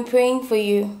 We've been praying for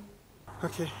you.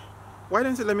 Okay, why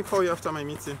don't you let me call you after my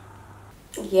meeting?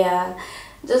 Yeah,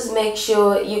 just make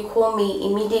sure you call me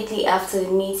immediately after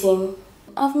the meeting.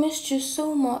 I've missed you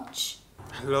so much.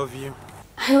 I love you.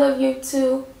 I love you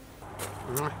too.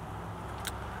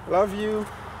 Love you.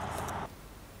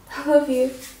 I love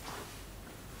you.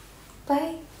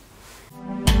 Bye.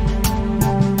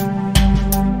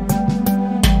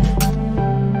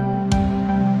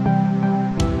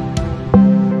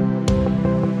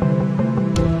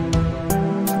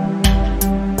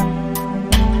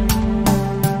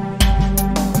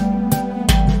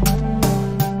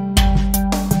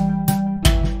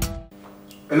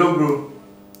 Hello, bro.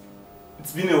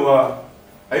 It's been a while.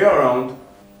 Are you around?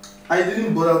 I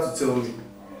didn't bother to tell me.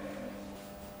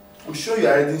 I'm sure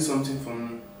you're hiding something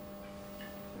from me.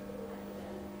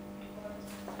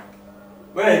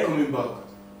 When are you coming back?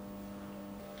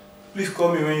 Please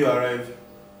call me when you arrive.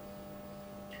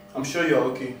 I'm sure you're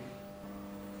okay.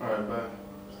 Alright, bye.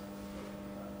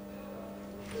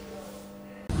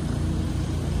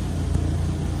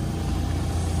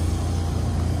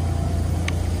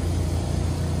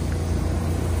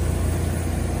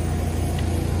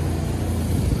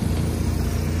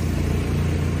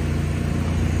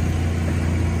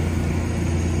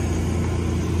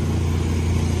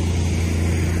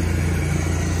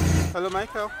 Hello,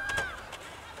 Michael.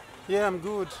 Yeah, I'm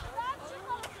good.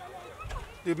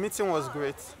 The meeting was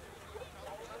great.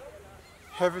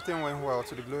 Everything went well,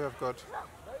 to the glory of God.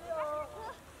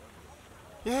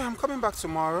 Yeah, I'm coming back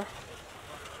tomorrow.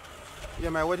 Yeah,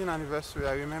 my wedding anniversary,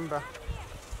 I remember.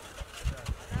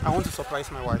 I want to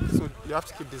surprise my wife, so you have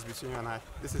to keep this between you and I.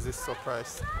 This is a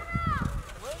surprise.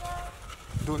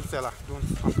 Don't tell her, don't.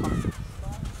 I'm coming.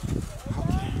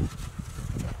 Okay.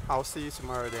 I'll see you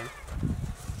tomorrow then.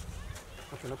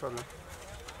 Okay, no problem.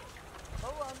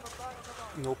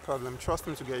 No problem. Trust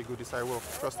me to get you goodies. I will.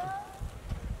 Trust me.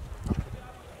 Okay.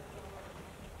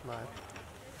 Bye.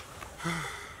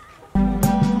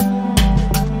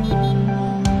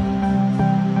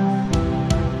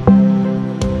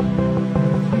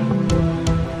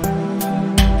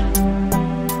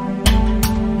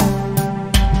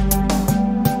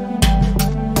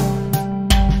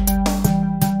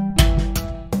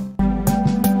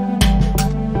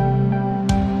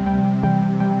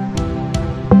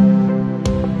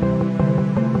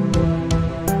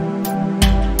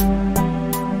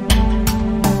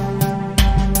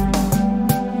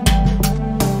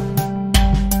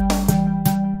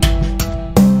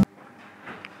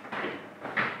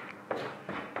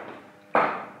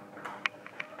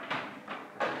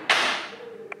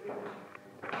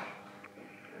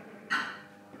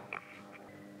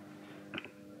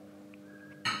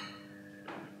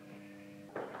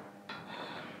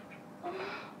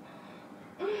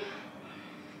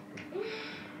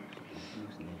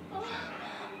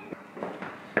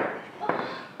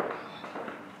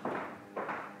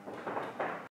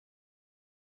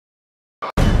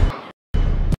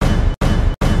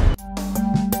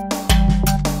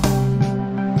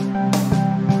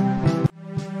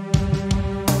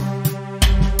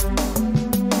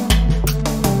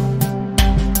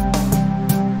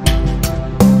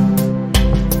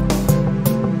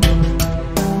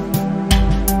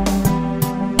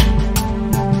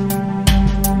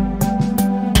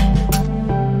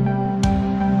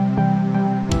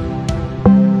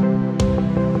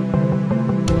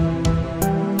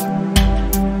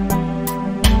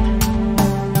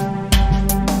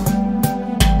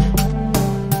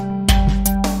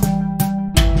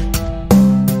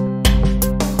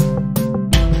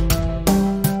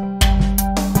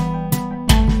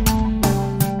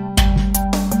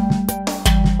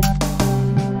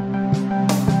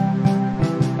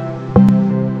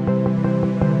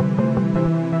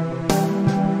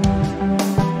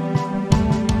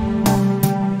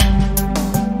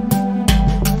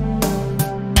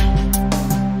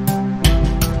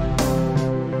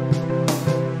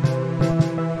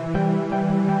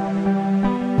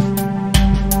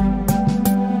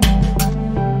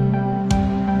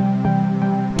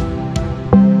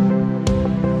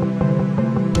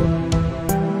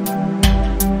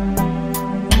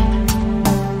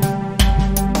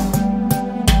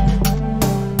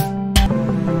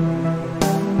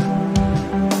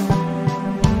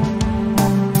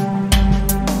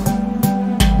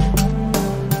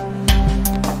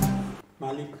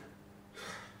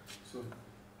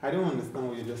 I don't understand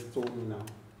what you just told me now.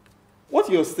 What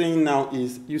you're saying now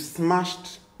is you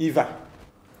smashed Eva.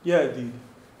 Yeah, I did.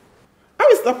 How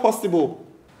is that possible?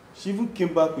 She even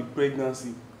came back with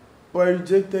pregnancy, but I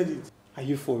rejected it. Are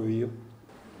you for real?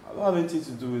 I don't have anything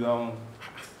to do with that one.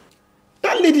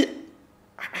 That lady,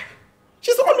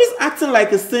 she's always acting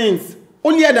like a saint,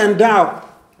 holier than thou.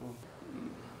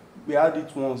 We had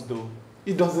it once though.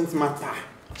 It doesn't matter.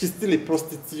 She's still a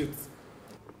prostitute.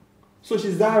 So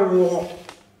she's that raw.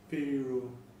 Very raw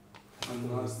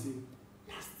and nasty.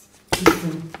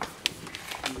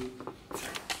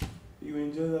 You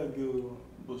enjoy that girl,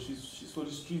 but she's for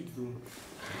the street though.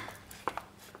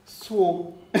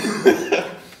 So,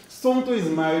 Somto is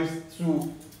married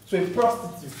to a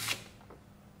prostitute.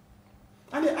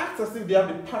 And they act as if they have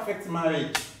the perfect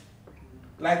marriage.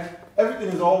 Like everything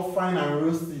is all fine and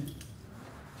rosy.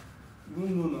 No,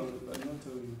 I don't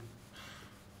tell you.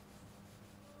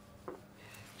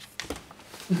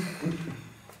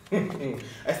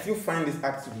 I still find this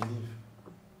hard to believe.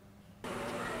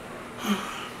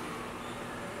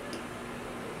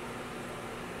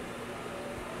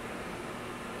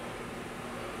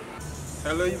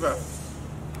 Hello, Eva.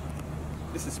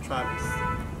 This is Travis.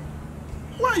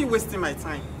 Why are you wasting my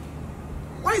time?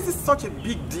 Why is this such a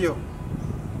big deal?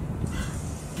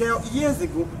 Girl, years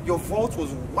ago, your vault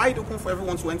was wide open for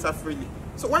everyone to enter freely.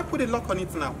 So why put a lock on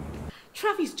it now?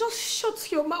 Travis, just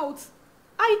shut your mouth.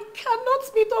 I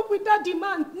cannot meet up with that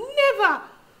demand. Never.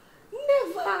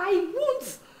 Never. I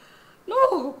won't.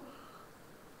 No.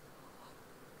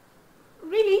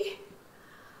 Really?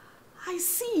 I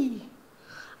see.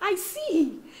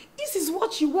 This is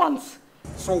what you want.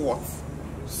 So what?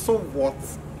 So what?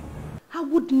 I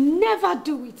would never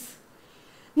do it.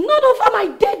 Not over my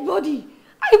dead body.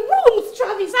 I won't,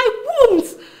 Travis. I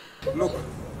won't. Look,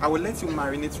 I will let you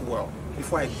marinate well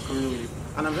before I grill you.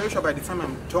 And I'm very sure by the time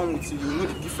I'm done with you, you'll know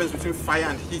the difference between fire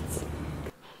and heat.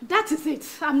 That is it.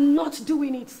 I'm not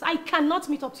doing it. I cannot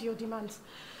meet up to your demands.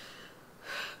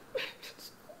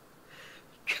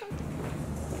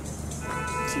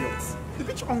 Idiot. The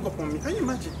bitch hung up on me. Can you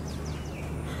imagine?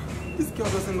 This girl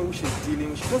doesn't know who she's dealing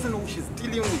with. She doesn't know who she's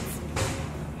dealing with.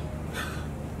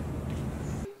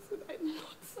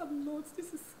 I'm not.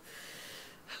 This is...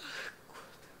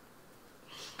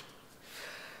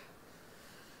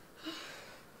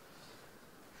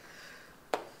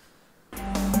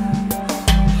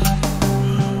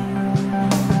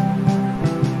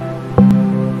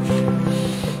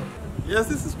 Yes,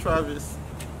 this is Travis.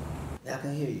 Yeah, I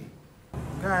can hear you.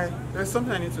 Guy, there's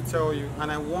something I need to tell you,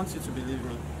 and I want you to believe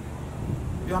me.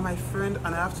 You are my friend,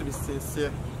 and I have to be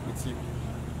sincere with you.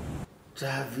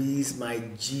 Travis, my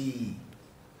G.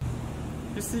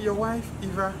 You see, your wife,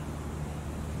 Eva,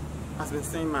 has been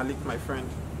saying Malik, my friend.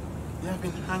 They have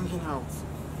been hanging out.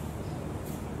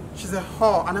 She's a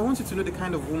whore, and I want you to know the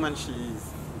kind of woman she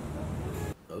is.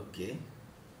 Okay.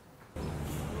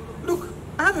 Look,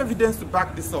 I have evidence to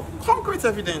back this up. Concrete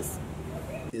evidence.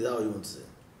 Is that what you want to say?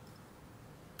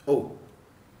 Oh.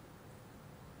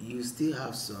 You still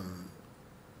have some...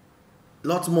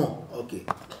 Lots more. Okay.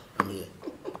 I'm here.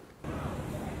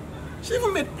 She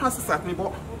even made passes at me,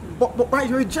 but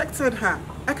you rejected her.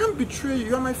 I can't betray you.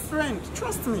 You're my friend.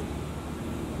 Trust me.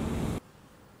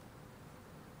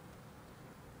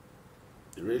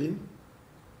 Really?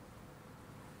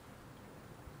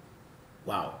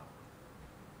 Wow.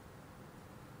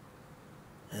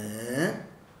 Huh?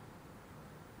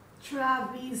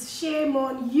 Travis, shame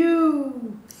on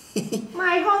you.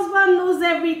 My husband knows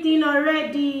everything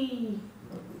already.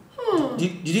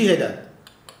 Did you hear that?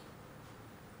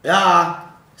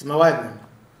 Yeah, it's my wife, man.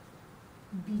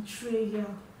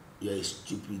 Betrayal. You're a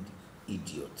stupid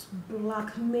idiot.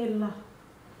 Blackmailer.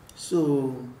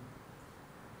 So,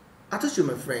 I thought you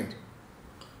were my friend.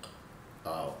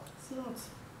 Oh. It's not.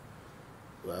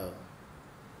 Well,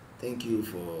 thank you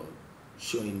for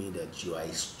showing me that you are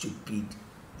a stupid,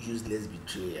 useless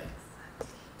betrayer.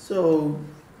 So,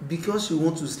 because you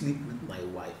want to sleep with my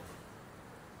wife,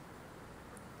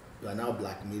 you are now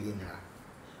blackmailing her.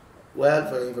 Well,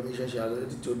 for your information, she has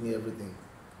already told me everything.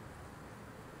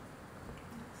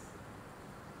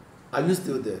 Are you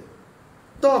still there?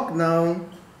 Talk now.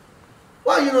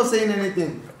 Why are you not saying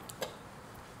anything?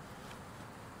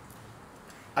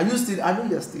 Are you still? I know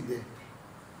you're still there.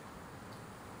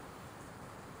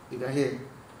 You can hear.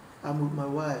 I'm with my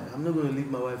wife. I'm not going to leave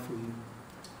my wife for you.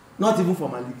 Not even for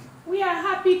Malik. We are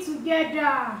happy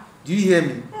together. Do you hear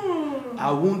me?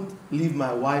 I won't leave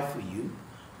my wife for you.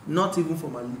 Not even for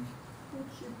Malik.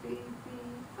 Thank you, baby.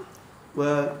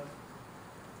 Well,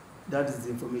 that is the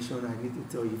information I need to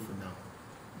tell you for now.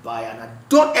 Bye, and I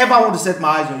don't ever want to set my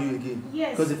eyes on you again.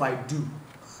 Yes. Because if I do,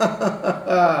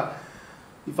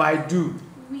 If I do,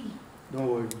 Oui. don't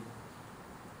worry.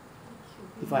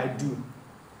 If I do,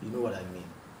 you know what I mean.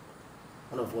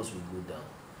 One of us will go down.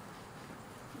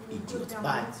 Idiot.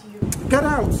 Bye. Get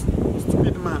out,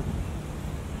 stupid man.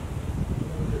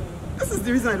 This is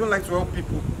the reason I don't like to help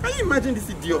people. Can you imagine this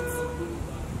idiot?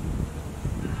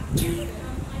 Idiot.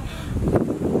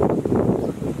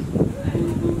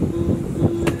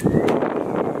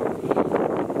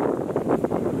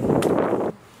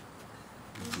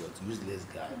 Useless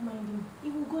guy. Don't mind him. He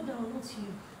will go down, not you.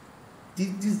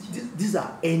 These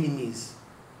are enemies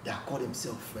that call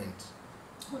themselves friends.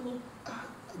 Honey.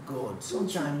 God,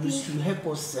 sometimes you should help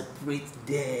us separate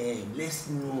them. Let's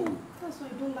know. That's why I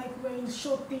don't like wearing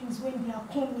short things when they are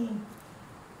coming.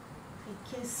 I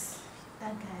guess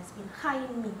that guy has been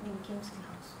hiding me when he came to the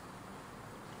house.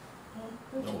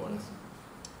 Don't you worry. think so?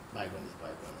 Bygone is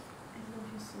bygone. I love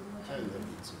you so much. I love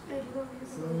you too. I love you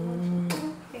so much.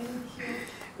 Thank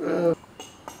you.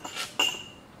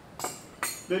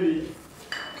 Baby,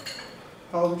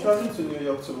 I'll be traveling to New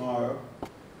York tomorrow.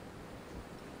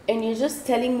 And you're just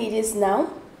telling me this now?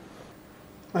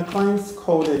 My clients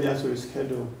called earlier to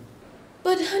reschedule.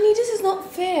 But honey, this is not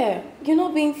fair. You're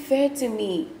not being fair to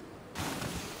me.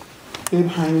 Babe,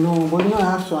 I know, but you know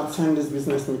I have to attend this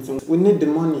business meeting. We need the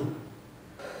money.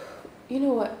 You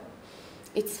know what?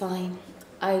 It's fine.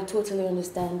 I totally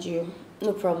understand you.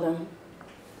 No problem.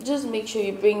 Just make sure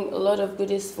you bring a lot of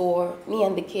goodies for me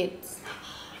and the kids.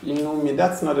 You know me,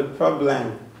 that's not a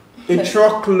problem. A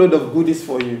truckload of goodies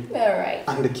for you. Alright.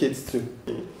 And the kids too.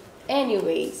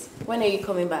 Anyways, when are you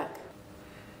coming back?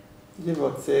 Give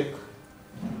or take.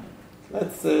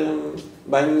 Let's say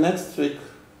by next week,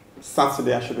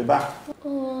 Saturday, I should be back.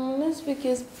 Next week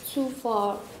is too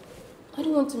far. I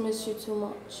don't want to miss you too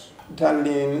much.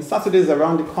 Darling, Saturday is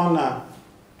around the corner.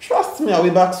 Trust me, I'll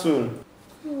be back soon.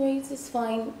 Wait, it's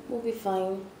fine. We'll be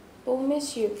fine. But we'll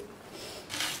miss you.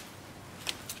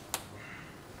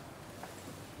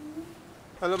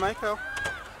 Hello, Michael.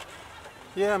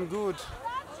 Yeah, I'm good.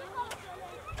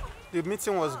 The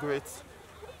meeting was great.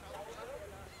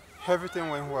 Everything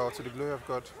went well, to the glory of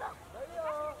God.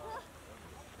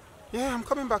 Yeah, I'm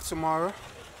coming back tomorrow.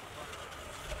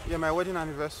 Yeah, my wedding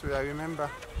anniversary, I remember.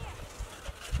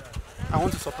 I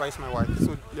want to surprise my wife,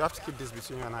 so you have to keep this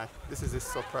between you and I. This is a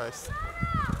surprise.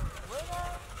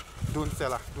 Don't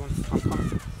tell her, don't. I'm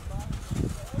coming.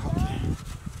 Okay.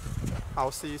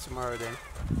 I'll see you tomorrow then.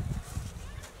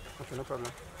 Okay, no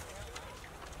problem.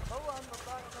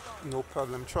 No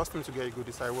problem. Trust me to get you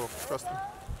goodies. I will. Trust me.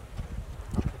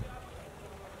 Okay.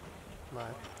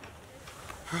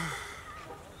 Bye.